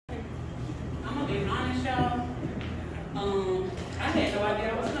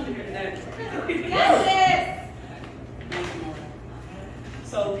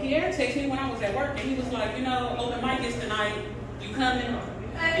Pierre texted me when I was at work, and he was like, you know, open mic is tonight. You coming?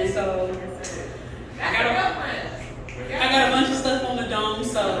 And so I got a bunch of stuff on the dome.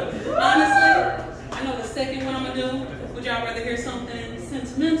 So honestly, I know the second one I'm gonna do. Would y'all rather hear something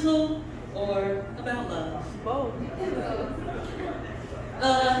sentimental or about love? Both.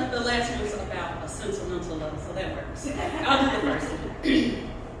 The last one's about a sentimental love, so that works. I'll do the first one.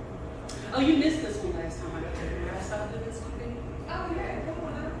 Oh, you missed this one last time I got here. I saw this one. Oh, yeah, come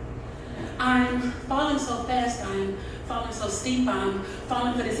on. I'm falling so fast, I'm falling so steep, I'm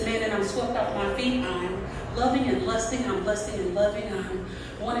falling for this man and I'm swept off my feet. I'm loving and lusting, I'm lusting and loving, I'm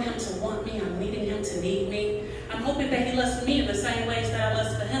wanting him to want me, I'm needing him to need me. I'm hoping that he lusts for me in the same ways that I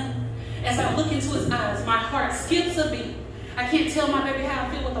lust for him. As I look into his eyes, my heart skips a beat. I can't tell my baby how I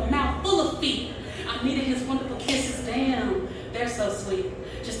feel with a mouth full of feet. I'm needing his wonderful kisses, damn, they're so sweet.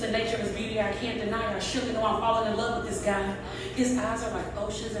 Just the nature of his beauty I can't deny. I surely know I'm falling in love with this guy. His eyes are like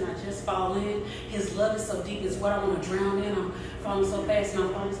oceans and I just fall in. His love is so deep, it's what I want to drown in. I'm falling so fast and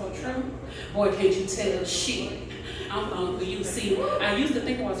I'm falling so true. Boy, can't you tell? Shit, I'm falling for you. See, I used to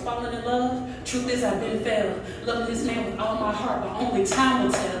think I was falling in love. Truth is, I've been failed. Loving this man with all my heart, but only time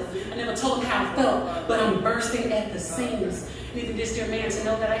will tell. I never told him how I felt, but I'm bursting at the seams. Needing this dear man to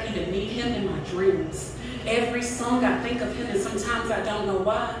know that I even need him in my dreams. Every song I think of him, and sometimes I don't know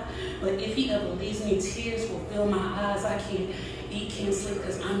why. But if he ever leaves me, tears will fill my eyes. I can't eat, can't sleep,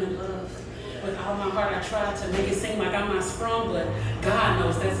 because I'm in love. With all my heart, I tried to make it seem like I'm not strong, but God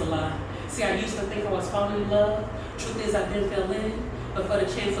knows that's a lie. See, I used to think I was falling in love. Truth is, I've been fell in. But for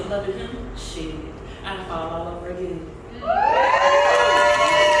the chance of loving him, shit, I'd fall all over again.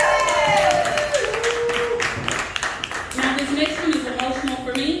 Now, this next one is emotional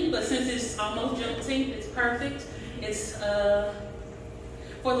for me, but since it's almost Juneteenth, it's perfect. It's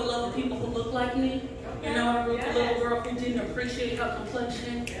for the love of people who look like me. You know, a little girl who didn't appreciate her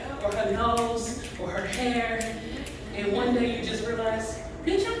complexion, or her nose, or her hair, and one day you just realize,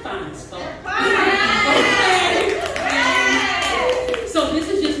 bitch, I'm fine as fuck. Okay. So this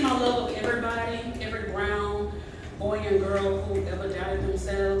is just my love of everybody, every brown boy and girl who ever doubted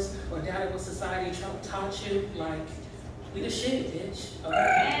themselves or doubted what society taught you. Like, we the shit, bitch.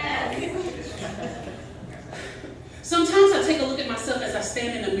 Okay? Sometimes I take a look at myself as I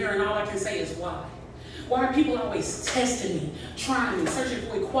stand in the mirror and all I can say is why. Why are people always testing me, trying me, searching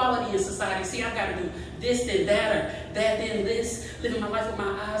for equality in society? See, I've got to do this, then that, or that, then this. Living my life with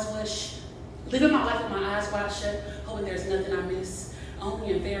my eyes wide shut, hoping there's nothing I miss.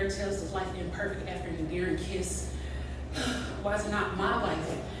 Only in fairy tales does life end perfect after an endearing kiss. Why is it not my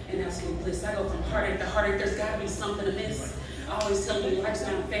life in absolute bliss? I go from heartache to heartache. There's got to be something amiss. Always telling me life's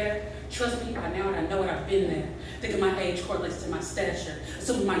not fair. Trust me, by now I know it, I've been there. Thinking my age correlates to my stature.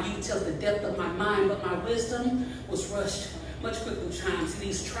 Assuming my youth tells the depth of my mind, but my wisdom was rushed much quicker with time. See,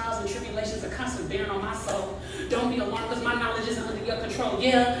 these trials and tribulations are constantly bearing on my soul. Don't be alarmed, because my knowledge isn't under your control.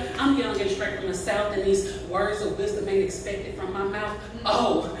 Yeah, I'm young and straight from the south, and these words of wisdom ain't expected from my mouth.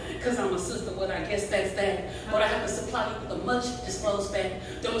 Oh, because I'm a sister, well, I guess that's that. But I have to supply you with a much disclosed fact.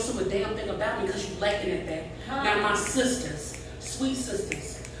 Don't assume a damn thing about me, because you're lacking at that. Now, my sisters, sweet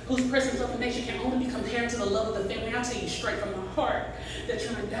sisters, whose presence of nature can only be compared to the love of the family. I'll tell you straight from my heart that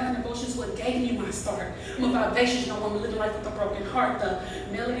your undying devotion is what gave me my start. I'm a vivacious young woman living life with a broken heart. The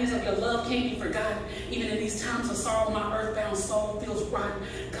melodies of your love can't be forgotten. Even in these times of sorrow, my earthbound soul feels rotten.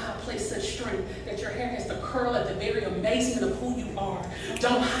 God placed such strength that your hair has to curl at the very amazement of who you are.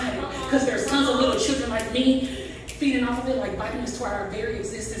 Don't hide it, because there's tons of little children like me feeding off of it like vitamins to our very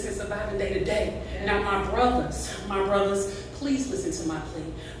existence and surviving day to day. Now, my brothers, please listen to my plea,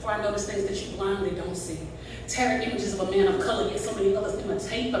 for I notice things that you blindly don't see. Tattered images of a man of color, yet so many others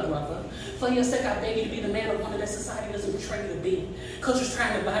imitate the brother. For your sake, I beg you to be the man of wonder that society doesn't portray you to be. Culture's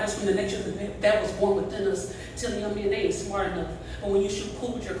trying to divide us from the nature that was born within us. Tell young men they ain't smart enough. But when you shoot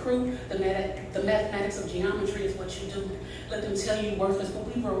pool with your crew, the mathematics of geometry is what you do. Let them tell you worthless, but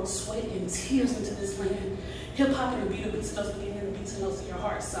we wrote sweat and tears into this land. Hip-hop and the beauty beats us beginning to beat to notes in your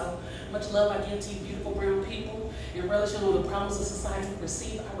heart. So much love I give to you beautiful brown people, and relishing on the problems of society you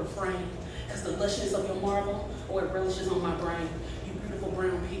receive, I refrain. Because the lushness of your marvel, or it relishes on my brain. You beautiful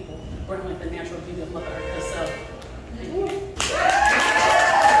brown people, brown like the natural beauty of Mother Earth herself. Thank you.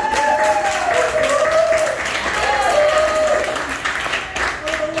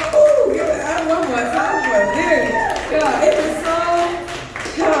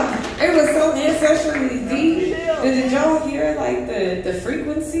 It was so ancestrally deep. Did y'all hear like the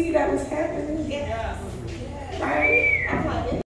frequency that was happening?